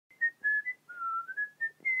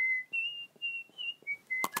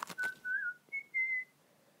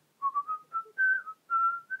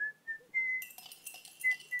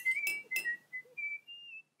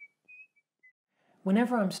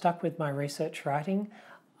Whenever I'm stuck with my research writing,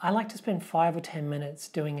 I like to spend 5 or 10 minutes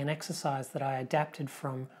doing an exercise that I adapted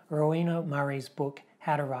from Rowena Murray's book,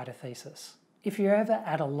 How to Write a Thesis. If you're ever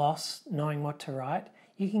at a loss knowing what to write,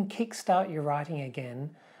 you can kickstart your writing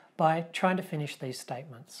again by trying to finish these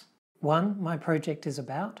statements. 1. My project is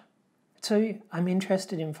about. 2. I'm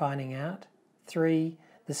interested in finding out. 3.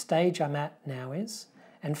 The stage I'm at now is.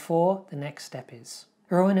 And 4. The next step is.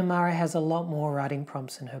 Rowena Murray has a lot more writing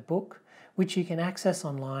prompts in her book, which you can access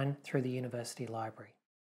online through the university library.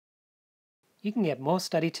 You can get more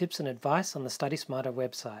study tips and advice on the STUDYSmarter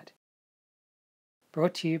website.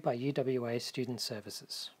 Brought to you by UWA Student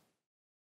Services.